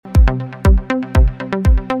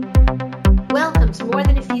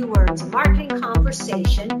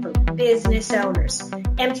conversation for business owners.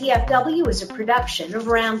 MTFW is a production of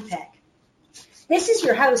Round Peg. This is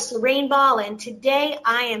your host, Lorraine Ball, and today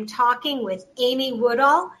I am talking with Amy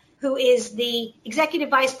Woodall, who is the Executive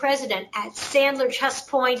Vice President at Sandler Trust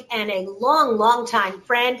Point and a long time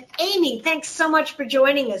friend. Amy, thanks so much for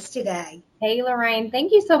joining us today. Hey, Lorraine.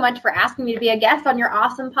 Thank you so much for asking me to be a guest on your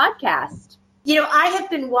awesome podcast. You know, I have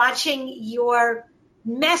been watching your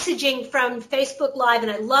messaging from Facebook Live,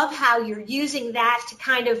 and I love how you're using that to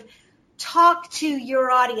kind of talk to your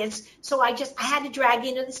audience. So I had to drag you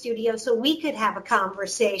into the studio so we could have a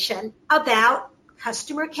conversation about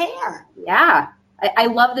customer care. Yeah. I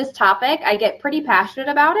love this topic. I get pretty passionate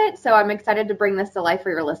about it, so I'm excited to bring this to life for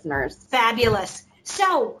your listeners. Fabulous.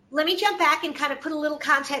 So let me jump back and kind of put a little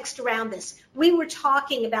context around this. We were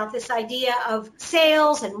talking about this idea of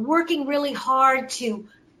sales and working really hard to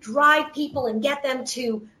drive people and get them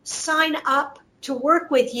to sign up to work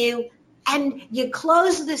with you. And you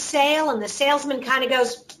close the sale and the salesman kind of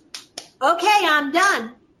goes, okay, I'm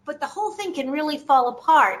done. But the whole thing can really fall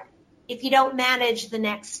apart if you don't manage the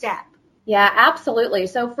next step. Yeah, absolutely.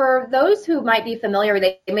 So for those who might be familiar,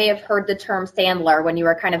 they may have heard the term Sandler when you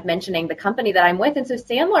were kind of mentioning the company that I'm with. And so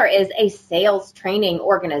Sandler is a sales training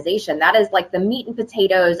organization. That is like the meat and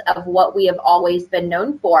potatoes of what we have always been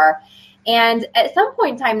known for. And at some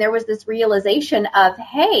point in time, there was this realization of,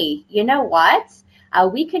 hey, you know what?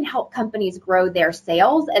 We can help companies grow their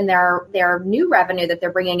sales and their new revenue that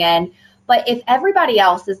they're bringing in. But if everybody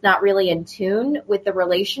else is not really in tune with the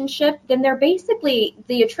relationship, then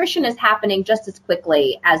the attrition is happening just as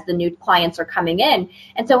quickly as the new clients are coming in.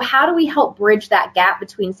 And so how do we help bridge that gap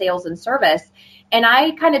between sales and service? And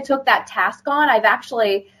I kind of took that task on.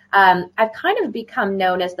 I've kind of become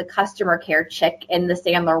known as the customer care chick in the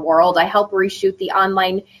Sandler world. I help reshoot the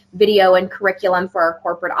online video and curriculum for our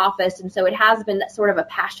corporate office. And so it has been sort of a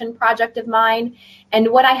passion project of mine. And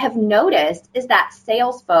what I have noticed is that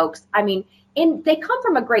sales folks, they come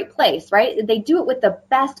from a great place, right? They do it with the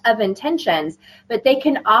best of intentions, but they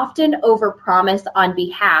can often overpromise on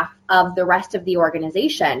behalf of the rest of the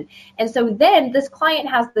organization. And so then this client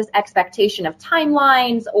has this expectation of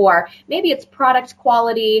timelines, or maybe it's product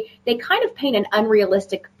quality. They kind of paint an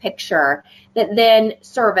unrealistic picture that then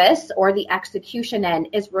service or the execution end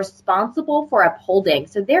is responsible for upholding.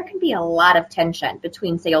 So there can be a lot of tension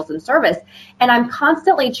between sales and service. And I'm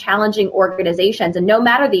constantly challenging organizations. And no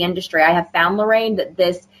matter the industry, I have found, Lorraine, that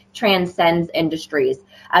this transcends industries.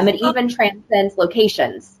 It even transcends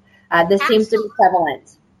locations. This seems to be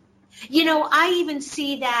prevalent. You know, I even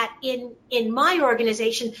see that in my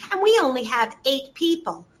organization, and we only have 8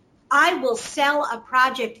 people. I will sell a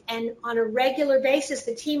project, and on a regular basis,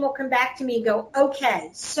 the team will come back to me and go, okay,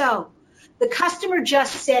 so the customer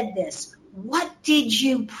just said this. What did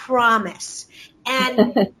you promise?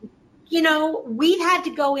 And, you know, we've had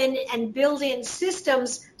to go in and build in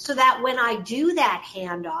systems so that when I do that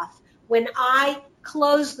handoff, when I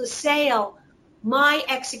close the sale, my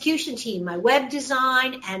execution team, my web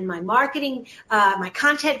design and my marketing, my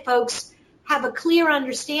content folks have a clear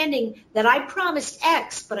understanding that I promised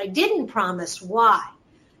X, but I didn't promise Y.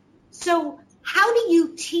 So how do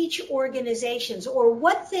you teach organizations, or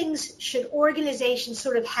what things should organizations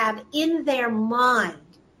sort of have in their mind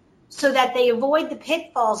so that they avoid the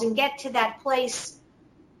pitfalls and get to that place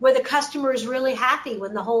where the customer is really happy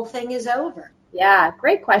when the whole thing is over? Yeah,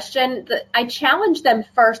 great question. I challenge them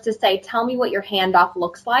first to say, tell me what your handoff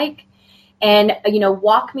looks like, and,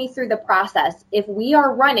 walk me through the process. If we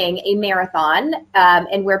are running a marathon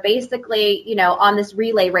and we're basically, on this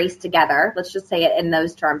relay race together, let's just say it in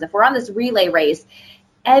those terms. If we're on this relay race,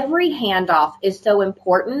 every handoff is so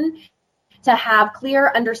important to have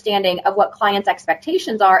clear understanding of what clients'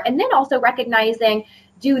 expectations are, and then also recognizing,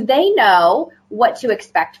 do they know what to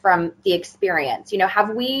expect from the experience?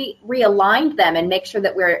 Have we realigned them and make sure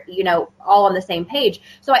that we're, all on the same page?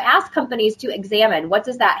 So I ask companies to examine, what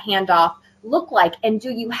does that handoff look like? And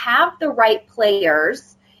do you have the right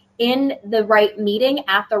players in the right meeting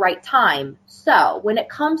at the right time? So when it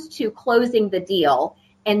comes to closing the deal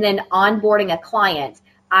and then onboarding a client,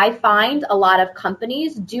 I find a lot of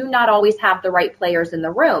companies do not always have the right players in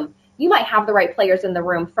the room. You might have the right players in the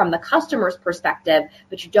room from the customer's perspective,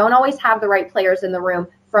 but you don't always have the right players in the room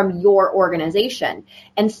from your organization.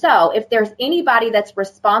 And so if there's anybody that's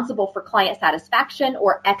responsible for client satisfaction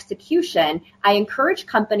or execution, I encourage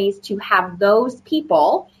companies to have those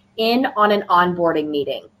people in on an onboarding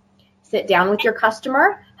meeting. Sit down with your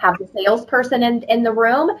customer, have the salesperson in the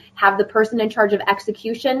room, have the person in charge of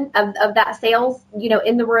execution of that sales,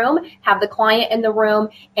 in the room, have the client in the room,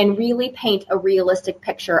 and really paint a realistic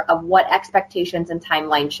picture of what expectations and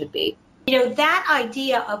timeline should be. That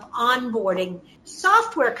idea of onboarding,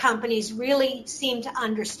 software companies really seem to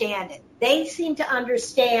understand it. They seem to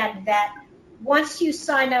understand that once you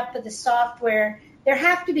sign up for the software, there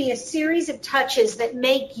have to be a series of touches that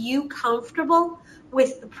make you comfortable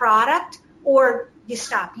with the product or you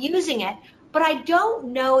stop using it. But I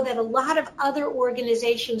don't know that a lot of other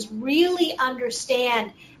organizations really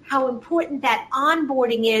understand how important that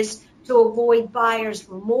onboarding is to avoid buyer's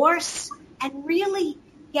remorse and really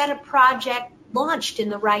get a project launched in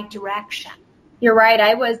the right direction. You're right.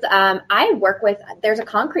 There's a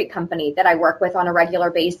concrete company that I work with on a regular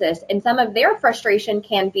basis, and some of their frustration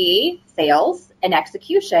can be sales and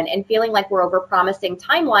execution and feeling like we're overpromising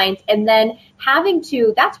timelines and then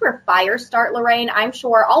that's where fires start, Lorraine. I'm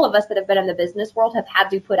sure all of us that have been in the business world have had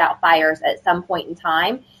to put out fires at some point in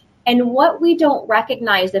time. And what we don't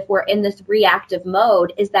recognize if we're in this reactive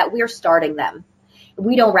mode is that we're starting them.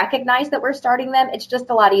 We don't recognize that we're starting them. It's just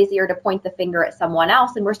a lot easier to point the finger at someone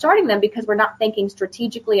else. And we're starting them because we're not thinking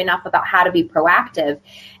strategically enough about how to be proactive.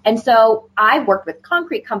 And so I've worked with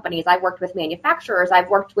concrete companies. I've worked with manufacturers. I've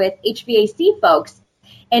worked with HVAC folks.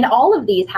 And all of these